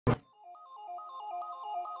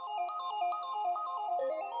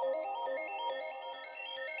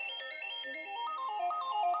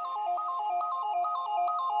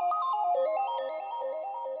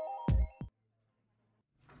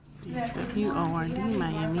WORD,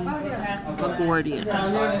 Miami, LaGuardia.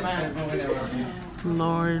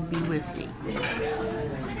 Lord be with me.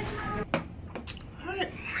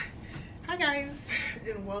 Alright, hi guys,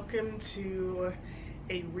 and welcome to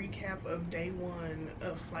a recap of day 1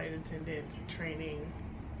 of flight attendant training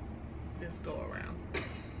this go around.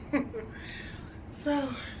 So,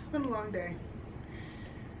 it's been a long day.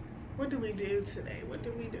 What did we do today? What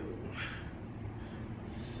did we do?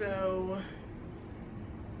 So,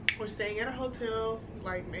 we're staying at a hotel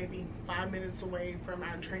like maybe 5 minutes away from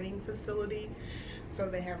our training facility. So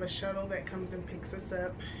they have a shuttle that comes and picks us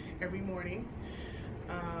up every morning.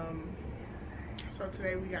 So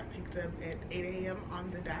today we got picked up at 8 a.m.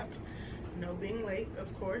 on the dot. No being late,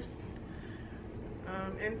 of course.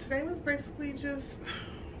 And today was basically just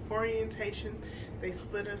orientation. They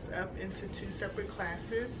split us up into 2 separate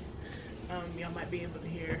classes. Y'all might be able to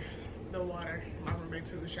hear the water. My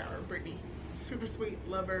roommate's in the shower. Brittany, super sweet,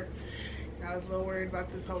 love her. I was a little worried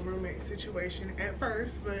about this whole roommate situation at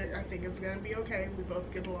first, but I think it's gonna be okay. We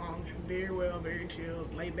both get along very well, very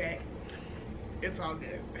chilled, laid back. It's all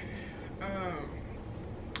good.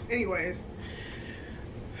 Anyways,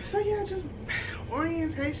 so yeah, just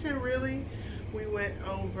orientation really. We went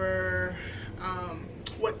over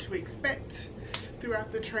what to expect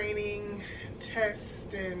throughout the training,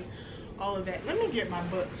 test, and all of that. Let me get my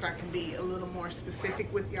book so I can be a little more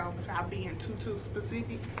specific with y'all without being too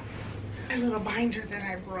specific. A little binder that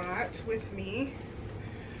I brought with me.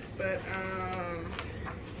 But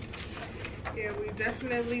yeah, we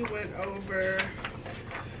definitely went over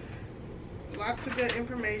lots of good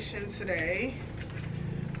information today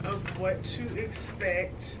of what to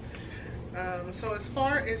expect. So as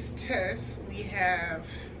far as tests, we have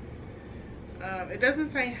it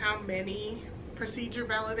doesn't say how many procedure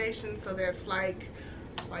validations, so that's like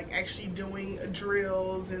actually doing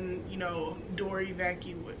drills and, you know, door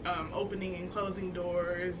opening and closing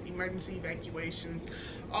doors, emergency evacuations,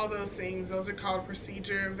 all those things. Those are called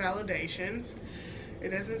procedure validations. It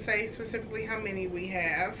doesn't say specifically how many we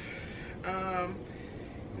have.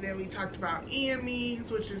 Then we talked about EMEs,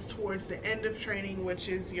 which is towards the end of training, which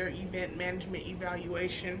is your event management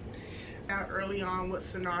evaluation. Out early on what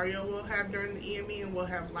scenario we'll have during the EME, and we'll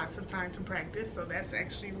have lots of time to practice, so that's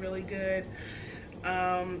actually really good.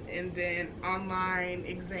 And then online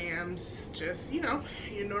exams, just, you know,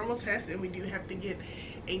 your normal tests, and we do have to get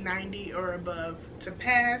a 90 or above to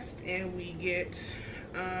pass, and we get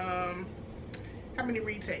how many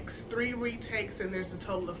retakes? 3 retakes, and there's a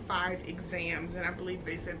total of 5 exams, and I believe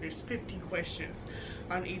they said there's 50 questions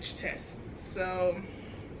on each test, so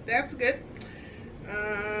that's good.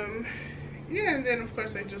 Yeah, and then of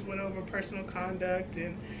course I just went over personal conduct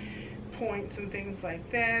and points and things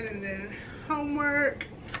like that, and then homework,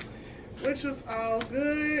 which was all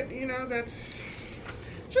good. You know, that's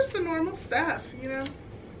just the normal stuff, you know.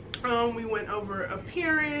 We went over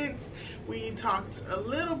appearance. We talked a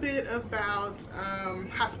little bit about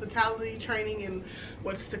hospitality training and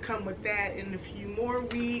what's to come with that in a few more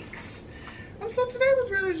weeks. So today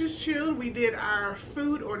was really just chilled. We did our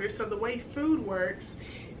food order. So the way food works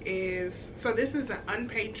is, so this is an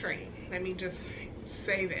unpaid training. Let me just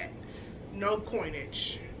say that. No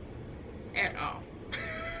coinage at all.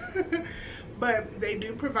 But they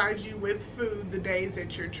do provide you with food the days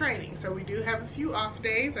that you're training. So we do have a few off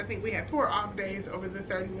days. I think we have 4 off days over the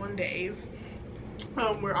 31 days.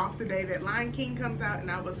 We're off the day that Lion King comes out,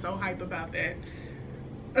 and I was so hype about that.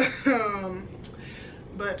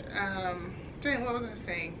 Dang, what was I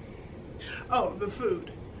saying? Oh, the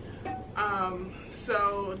food.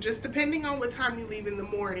 So just depending on what time you leave in the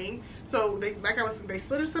morning. So they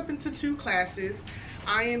split us up into 2 classes.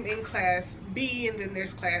 I am in class B, and then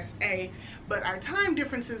there's class A, but our time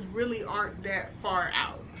differences really aren't that far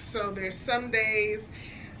out. So there's some days,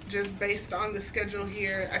 just based on the schedule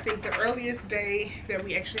here, I think the earliest day that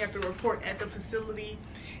we actually have to report at the facility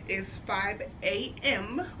is 5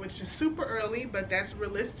 a.m., which is super early, but that's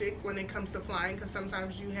realistic when it comes to flying, because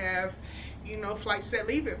sometimes you have, you know, flights that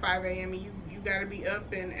leave at 5 a.m. and you got to be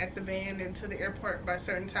up and at the van and to the airport by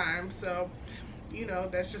certain times. So, you know,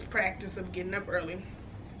 that's just practice of getting up early.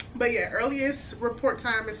 But yeah, earliest report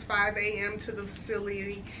time is 5 a.m. to the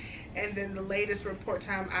facility, and then the latest report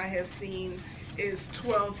time I have seen is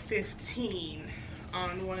 12:15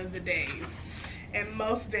 on one of the days. And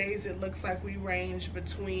most days it looks like we range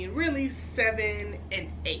between really 7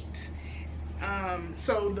 and 8.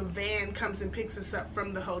 So the van comes and picks us up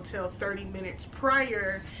from the hotel 30 minutes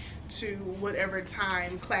prior to whatever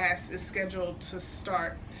time class is scheduled to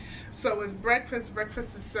start. So with breakfast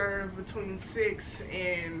is served between 6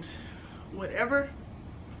 and whatever,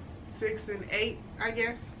 6 and 8, I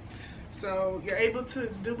guess. So you're able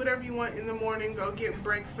to do whatever you want in the morning, go get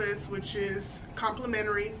breakfast, which is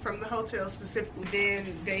complimentary from the hotel specifically.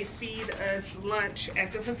 Then they feed us lunch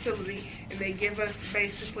at the facility, and they give us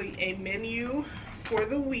basically a menu for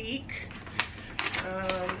the week.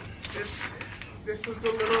 This is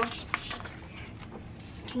the little,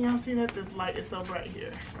 can y'all see that? This light is so bright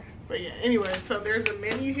here. But yeah, anyway, so there's a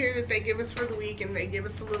menu here that they give us for the week, and they give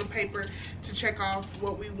us a little paper to check off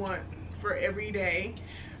what we want for every day.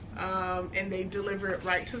 And they deliver it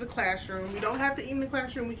right to the classroom. We don't have to eat in the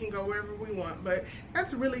classroom, we can go wherever we want, but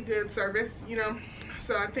that's really good service, you know.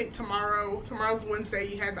 So I think tomorrow's Wednesday,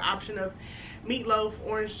 you have the option of meatloaf,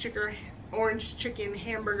 orange chicken,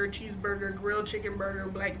 hamburger, cheeseburger, grilled chicken burger,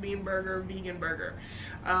 black bean burger, vegan burger.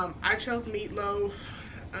 I chose meatloaf,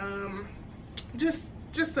 just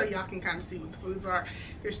so y'all can kind of see what the foods are.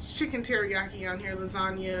 There's chicken teriyaki on here,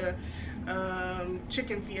 lasagna,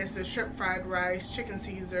 chicken fiesta, shrimp fried rice, chicken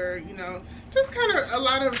Caesar, you know, just kind of a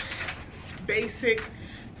lot of basic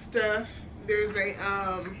stuff. There's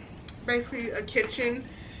a basically a kitchen,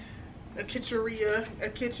 a kitcheria, a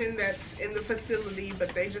kitchen that's in the facility,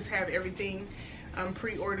 but they just have everything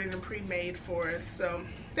pre-ordered and pre-made for us, so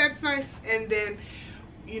that's nice. And then,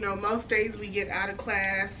 you know, most days we get out of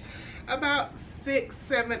class about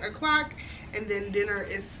 6-7 o'clock, and then dinner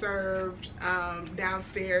is served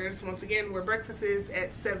downstairs, once again, where breakfast is,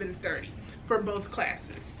 at 7:30 for both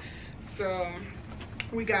classes. So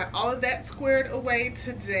we got all of that squared away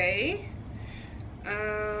today.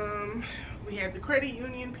 We had the credit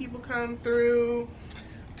union people come through.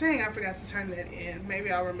 Dang, I forgot to turn that in.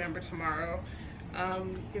 Maybe I'll remember tomorrow.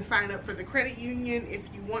 You can sign up for the credit union if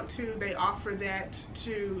you want to. They offer that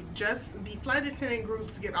to just the flight attendant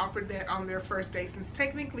groups, get offered that on their first day, since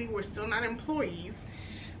technically we're still not employees.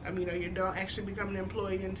 You know, you don't actually become an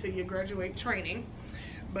employee until you graduate training,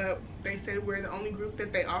 but they said we're the only group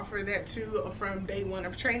that they offer that to from day one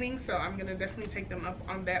of training. So I'm gonna definitely take them up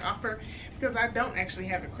on that offer, because I don't actually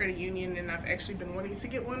have a credit union, and I've actually been wanting to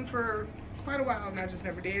get one for quite a while, and I just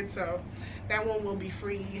never did. So that one will be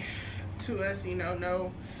free to us, you know,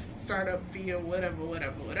 no startup fee or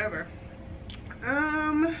whatever.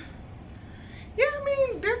 Yeah, I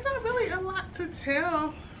mean, there's not really a lot to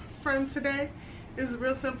tell from today. It's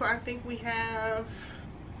real simple. I think we have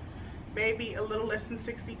maybe a little less than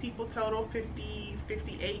 60 people total,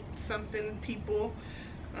 58 something people.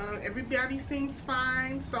 Everybody seems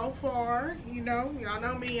fine so far, you know. Y'all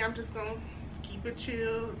know me, I'm just gonna keep it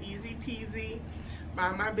chill, easy peasy,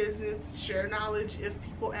 mind my business, share knowledge if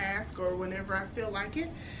people ask or whenever I feel like it.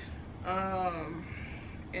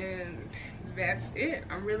 And that's it.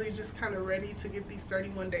 I'm really just kind of ready to get these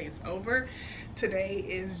 31 days over. Today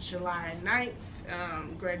is July 9th.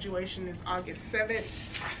 Graduation is August 7th.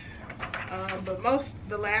 But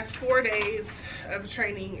the last 4 days of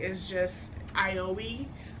training is just IOE.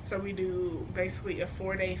 So we do basically a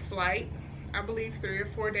 4-day flight, I believe, 3 or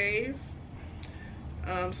 4 days.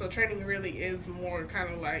 So training really is more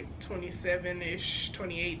kind of like 27-ish,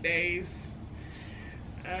 28 days.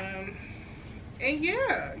 And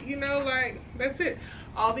yeah, you know, like, that's it.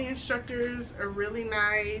 All the instructors are really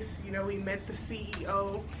nice. You know, we met the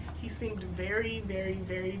CEO. He seemed very, very,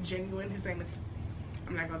 very genuine. His name is,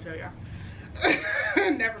 I'm not gonna tell y'all.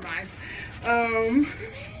 Never mind.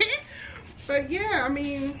 But yeah, I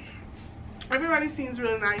mean, everybody seems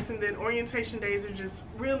really nice. And then orientation days are just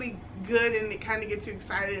really good, and it kind of gets you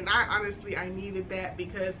excited. And I needed that,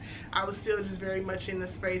 because I was still just very much in the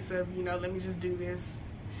space of, you know, let me just do this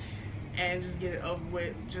and just get it over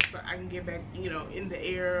with, just so I can get back, you know, in the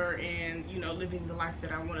air and, you know, living the life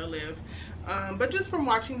that I want to live. But just from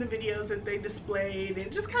watching the videos that they displayed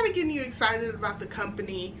and just kind of getting you excited about the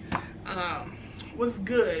company was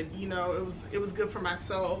good. You know, it was good for my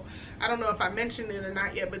soul. I don't know if I mentioned it or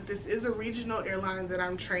not yet, but this is a regional airline that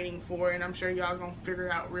I'm training for, and I'm sure y'all gonna figure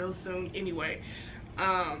it out real soon anyway.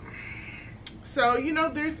 So, you know,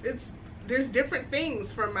 there's different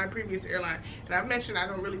things from my previous airline, and I've mentioned I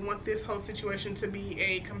don't really want this whole situation to be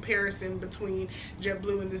a comparison between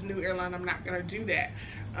JetBlue and this new airline. I'm not gonna do that.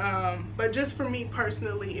 But just for me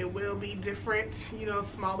personally, it will be different, you know,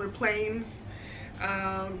 smaller planes,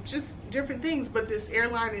 just different things. But this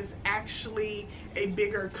airline is actually a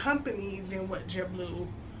bigger company than what JetBlue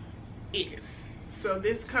is. So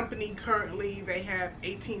this company currently, they have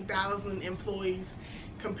 18,000 employees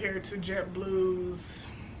compared to JetBlue's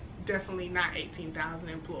definitely not 18,000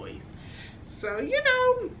 employees. So, you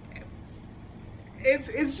know,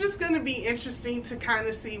 it's just going to be interesting to kind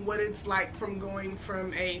of see what it's like from going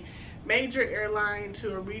from a major airline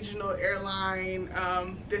to a regional airline.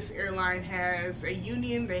 This airline has a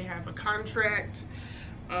union, they have a contract.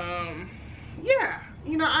 Yeah,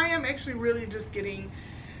 you know, I am actually really just getting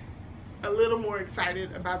a little more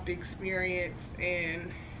excited about the experience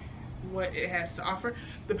and what it has to offer.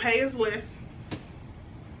 The pay is less.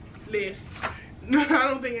 I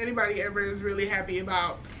don't think anybody ever is really happy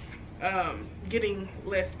about getting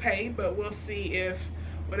less pay, but we'll see if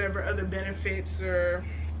whatever other benefits or,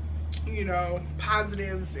 you know,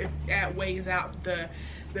 positives, if that weighs out the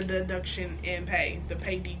deduction in pay, the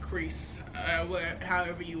pay decrease,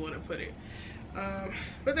 however you want to put it.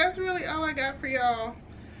 But that's really all I got for y'all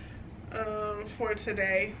for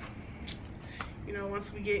today. You know,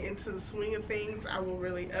 once we get into the swing of things, I will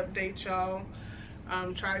really update y'all.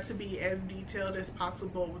 Try to be as detailed as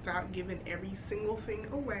possible without giving every single thing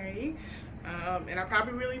away. And I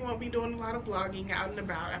probably really won't be doing a lot of vlogging out and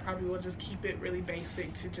about. I probably will just keep it really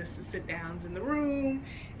basic to just the sit downs in the room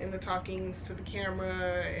and the talkings to the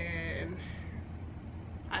camera, and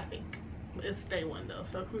I think it's day one though,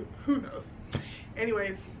 so who knows.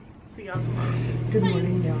 Anyways, see y'all tomorrow. Good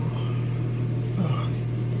morning, y'all.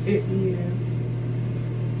 It is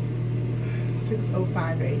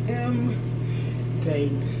 6:05 a.m. day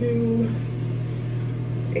 2,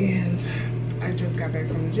 and I just got back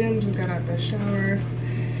from the gym, just got out the shower,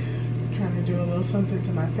 trying to do a little something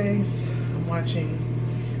to my face. I'm watching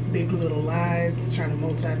Big Little Lies, trying to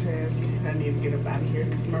multitask. I need to get up out of here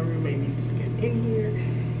because my roommate needs to get in here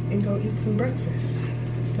and go eat some breakfast.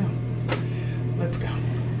 So let's go.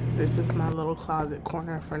 This is my little closet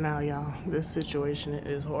corner for now, y'all. This situation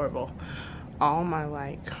is horrible. All my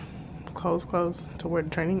like clothes to wear to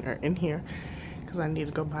training are in here because I need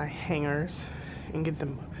to go buy hangers and get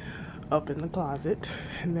them up in the closet,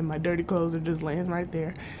 and then my dirty clothes are just laying right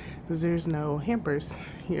there because there's no hampers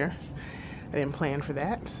here. I didn't plan for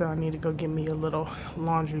that, so I need to go get me a little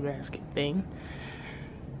laundry basket thing.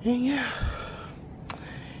 And yeah,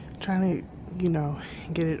 trying to, you know,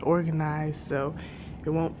 get it organized so it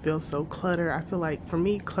won't feel so cluttered. I feel like for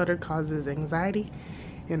me, clutter causes anxiety,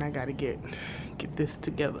 and I gotta get this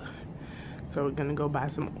together. So we're gonna go buy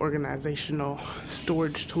some organizational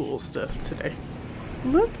storage tool stuff today.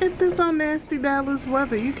 Look at this on nasty Dallas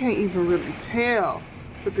weather. You can't even really tell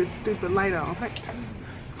with this stupid light on. Hey.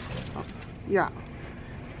 Oh, yeah,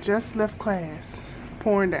 just left class,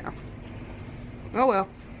 pouring down. Oh well,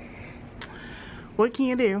 what can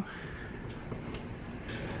you do?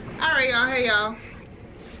 All right, y'all. Hey, y'all.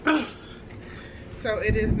 So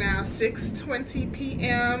it is now 6:20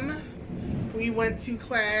 p.m. We went to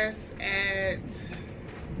class at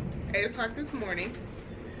 8 o'clock this morning.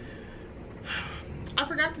 I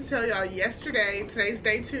forgot to tell y'all yesterday, today's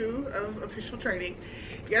day 2 of official training.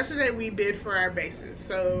 Yesterday we bid for our bases.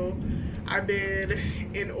 So I bid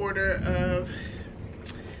in order of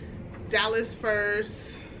Dallas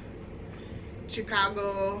first,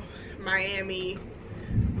 Chicago, Miami,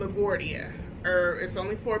 LaGuardia. It's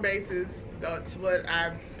only 4 bases. That's what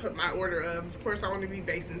I put my order of. Of course, I want to be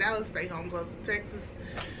based in Dallas, stay home close to Texas,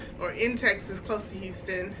 or in Texas, close to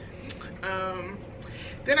Houston.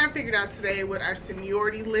 Then I figured out today what our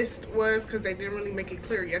seniority list was because they didn't really make it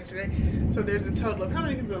clear yesterday. So there's a total of how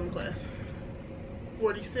many people in the class?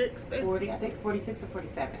 46? 40, I think 46 or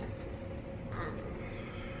 47.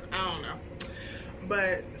 I don't know.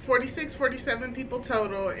 But 46, 47 people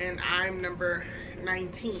total, and I'm number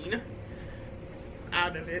 19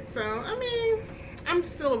 out of it. So, I mean, I'm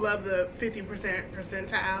still above the 50%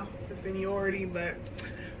 percentile, the seniority. But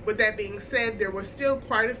with that being said, there were still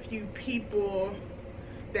quite a few people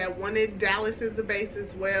that wanted Dallas as a base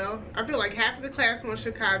as well. I feel like half of the class wants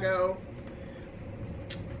Chicago.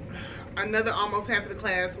 Another almost half of the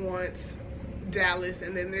class wants Dallas.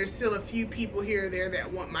 And then there's still a few people here or there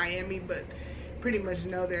that want Miami, but pretty much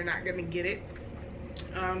know they're not going to get it.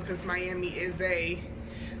 Because Miami is a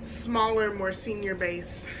smaller, more senior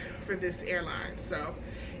base for this airline. So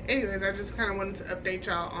anyways, I just kind of wanted to update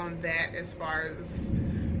y'all on that as far as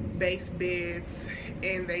base bids.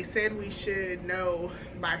 And they said we should know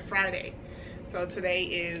by Friday. So today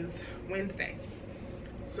is Wednesday.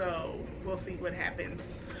 So we'll see what happens.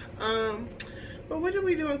 But what did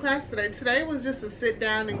we do in class today? Today was just a sit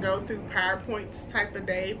down and go through PowerPoints type of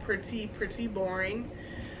day. Pretty boring.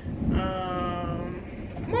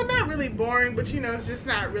 Well, not really boring, but you know, it's just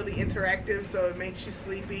not really interactive, so it makes you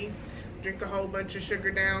sleepy. Drink a whole bunch of sugar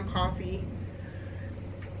down coffee.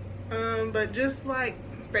 But just like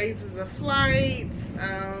phases of flights,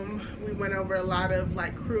 we went over a lot of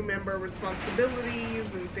like crew member responsibilities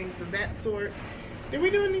and things of that sort. Did we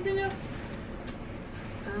do anything else?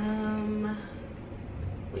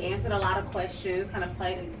 We answered a lot of questions, kind of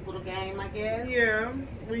played a little game, I guess. Yeah,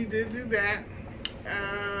 we did do that.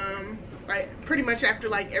 like pretty much after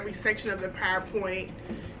like every section of the PowerPoint,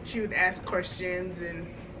 she would ask questions and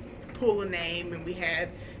pull a name, and we had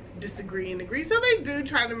disagree and agree. So they do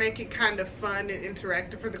try to make it kind of fun and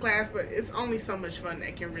interactive for the class, but it's only so much fun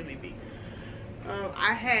that can really be.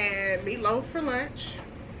 I had meatloaf for lunch.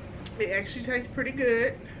 It actually tastes pretty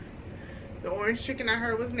good. The orange chicken I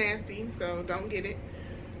heard was nasty, so don't get it.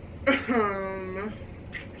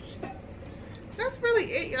 That's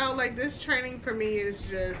really it, y'all. Like, this training for me is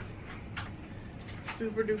just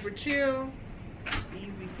super duper chill,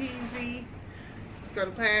 easy peasy. Just go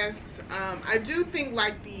to class. I do think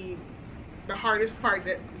like the hardest part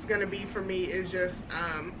that's gonna be for me is just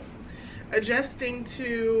adjusting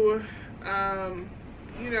to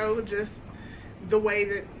you know, just the way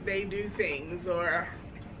that they do things, or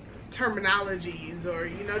terminologies, or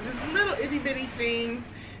you know, just little itty bitty things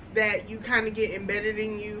that you kind of get embedded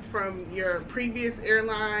in you from your previous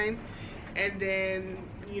airline, and then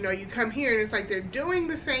you know, you come here and it's like they're doing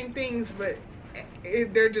the same things, but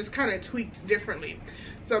they're just kind of tweaked differently.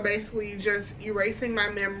 So basically just erasing my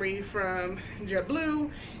memory from JetBlue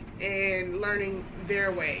and learning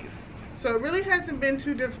their ways. So it really hasn't been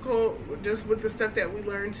too difficult just with the stuff that we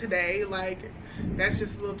learned today. Like, that's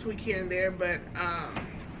just a little tweak here and there, but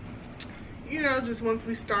you know, just once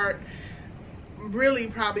we start, really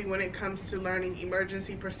probably when it comes to learning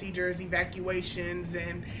emergency procedures, evacuations,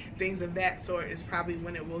 and things of that sort is probably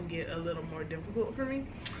when it will get a little more difficult for me.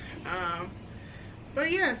 But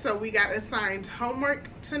yeah, so we got assigned homework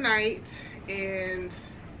tonight, and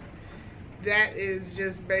that is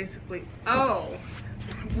just basically, oh,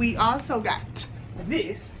 we also got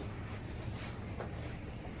this.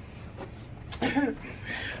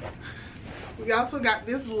 We also got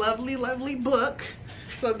this lovely book.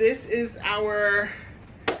 So this is our,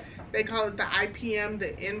 they call it the IPM,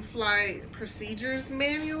 the In-Flight Procedures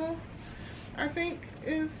Manual, I think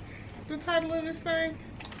is the title of this thing.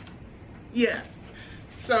 Yeah.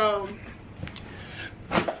 So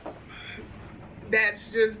that's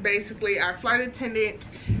just basically our flight attendant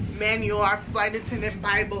manual, our flight attendant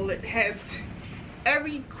Bible. It has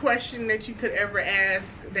every question that you could ever ask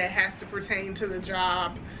that has to pertain to the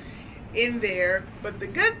job in there. But the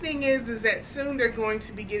good thing is that soon they're going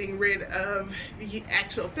to be getting rid of the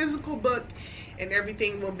actual physical book, and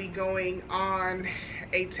everything will be going on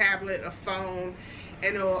a tablet, a phone,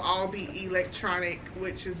 and it will all be electronic,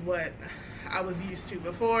 which is what I was used to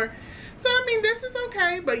before. So I mean, this is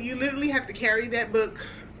okay, but you literally have to carry that book.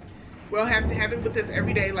 We'll have to have it with us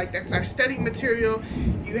every day. Like, that's our study material.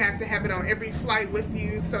 You have to have it on every flight with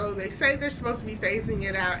you. So they say they're supposed to be phasing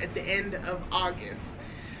it out at the end of August.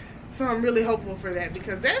 So I'm really hopeful for that,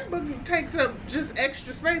 because that book takes up just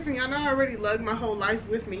extra space, and y'all know I already lug my whole life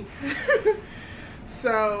with me.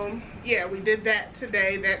 So yeah, we did that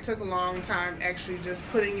today. That took a long time, actually, just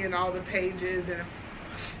putting in all the pages. And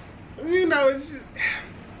you know, it's just,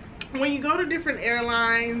 when you go to different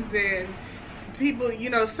airlines and people, you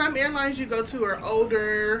know, some airlines you go to are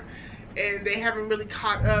older and they haven't really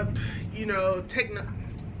caught up, you know,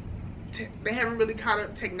 they haven't really caught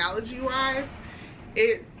up technology wise.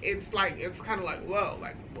 It's like, it's kind of like, whoa,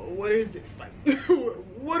 like, well, what is this? Like,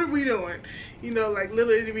 what are we doing? You know, like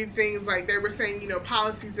little itty things, like they were saying, you know,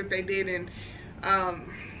 policies that they did in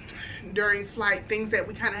during flight, things that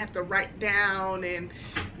we kind of have to write down, and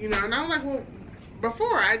you know, and I was like, well,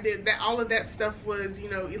 before I did that, all of that stuff was, you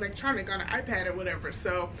know, electronic on an iPad or whatever.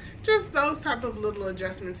 So just those type of little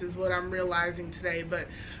adjustments is what I'm realizing today. But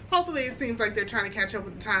hopefully it seems like they're trying to catch up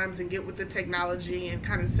with the times and get with the technology and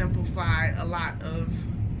kind of simplify a lot of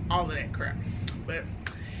all of that crap. But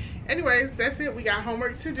anyways, that's it. We got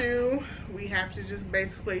homework to do. We have to just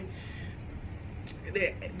basically,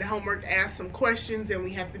 the homework asks some questions, and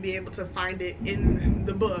we have to be able to find it in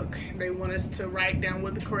the book. They want us to write down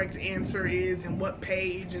what the correct answer is and what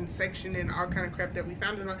page and section and all kind of crap that we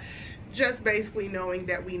found it on. Just basically knowing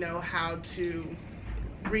that we know how to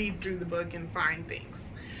read through the book and find things.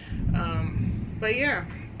 But yeah,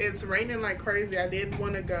 it's raining like crazy. I did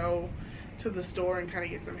want to go to the store and kind of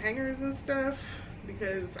get some hangers and stuff,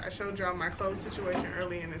 because I showed y'all my clothes situation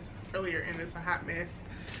earlier, and it's a hot mess.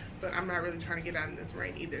 But I'm not really trying to get out in this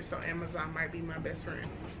rain either, so Amazon might be my best friend.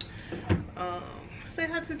 Say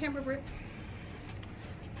hi to the camera, Britt.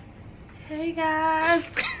 Hey guys,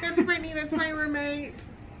 that's Brittany, that's my roommate.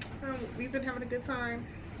 We've been having a good time.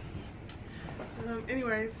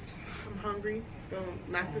 Anyways, I'm hungry. Gonna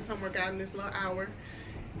knock this homework out in this little hour,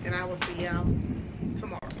 and I will see y'all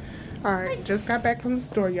tomorrow. All right, just got back from the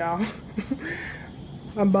store, y'all.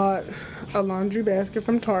 I bought a laundry basket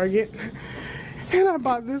from Target. And I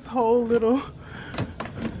bought this whole little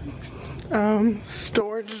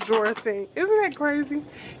storage drawer thing. Isn't that crazy?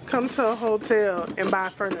 Come to a hotel and buy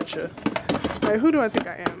furniture. Like, who do I think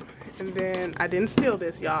I am? And then I didn't steal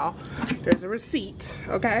this, y'all. There's a receipt,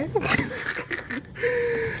 okay?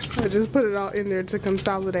 I just put it all in there to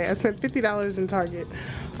consolidate. I spent $50 in Target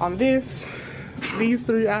on this, these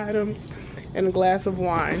 3 items, and a glass of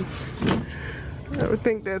wine. I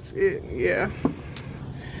think that's it, yeah.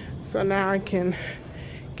 So now I can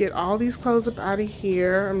get all these clothes up out of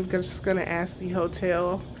here. I'm just gonna ask the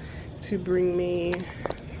hotel to bring me,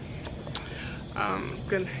 I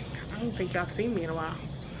don't think y'all seen me in a while.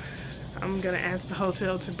 I'm gonna ask the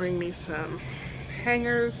hotel to bring me some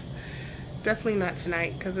hangers. Definitely not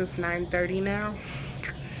tonight because it's 9:30 now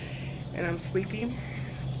and I'm sleepy.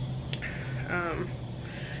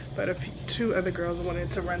 But 2 other girls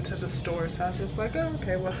wanted to run to the store, so I was just like, oh,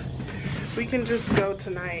 okay, well, we can just go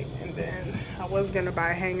tonight. And then I was gonna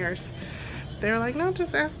buy hangers. They were like, no,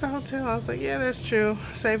 just ask the hotel. I was like, yeah, that's true.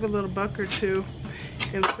 Save a little buck or two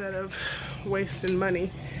instead of wasting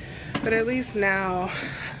money. But at least now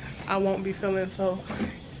I won't be feeling so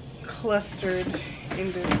clustered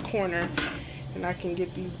in this corner, and I can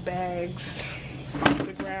get these bags off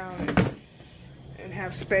the ground and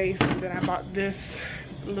have space. And then I bought this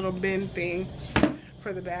little bin thing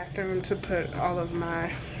for the bathroom to put all of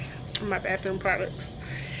my bathroom products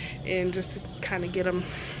in, just to kind of get them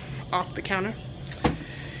off the counter.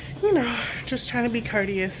 You know, just trying to be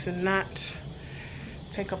courteous and not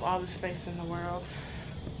take up all the space in the world.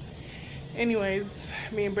 Anyways,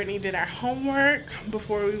 me and Brittany did our homework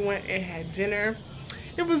before we went and had dinner.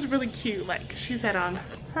 It was really cute. Like, she sat on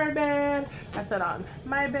her bed, I sat on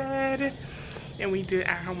my bed, and we did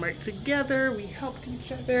our homework together. We helped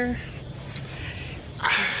each other.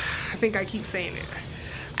 I think I keep saying it.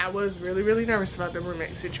 I was really nervous about the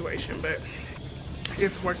roommate situation, but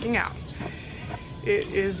it's working out. It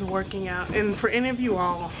is working out. And for any of you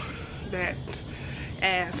all that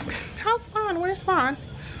ask, how's Fawn? Where's Fawn?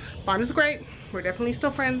 Fawn is great. We're definitely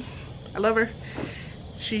still friends. I love her.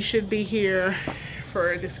 She should be here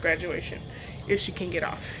for this graduation if she can get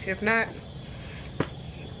off. If not,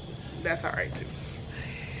 that's all right too.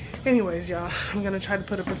 Anyways, y'all, I'm gonna try to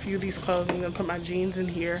put up a few of these clothes. I'm gonna put my jeans in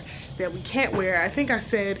here that we can't wear. I think I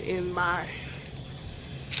said in my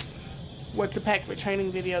what to pack for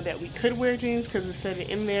training video that we could wear jeans because it said it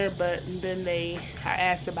in there, but then I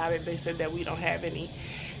asked about it. They said that we don't have any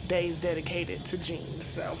days dedicated to jeans,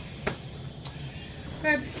 so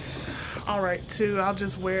that's all right too. I'll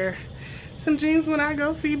just wear some jeans when I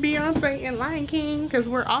go see Beyonce and Lion King because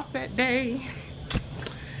we're off that day.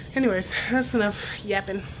 Anyways, that's enough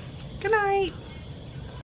yapping. Good night.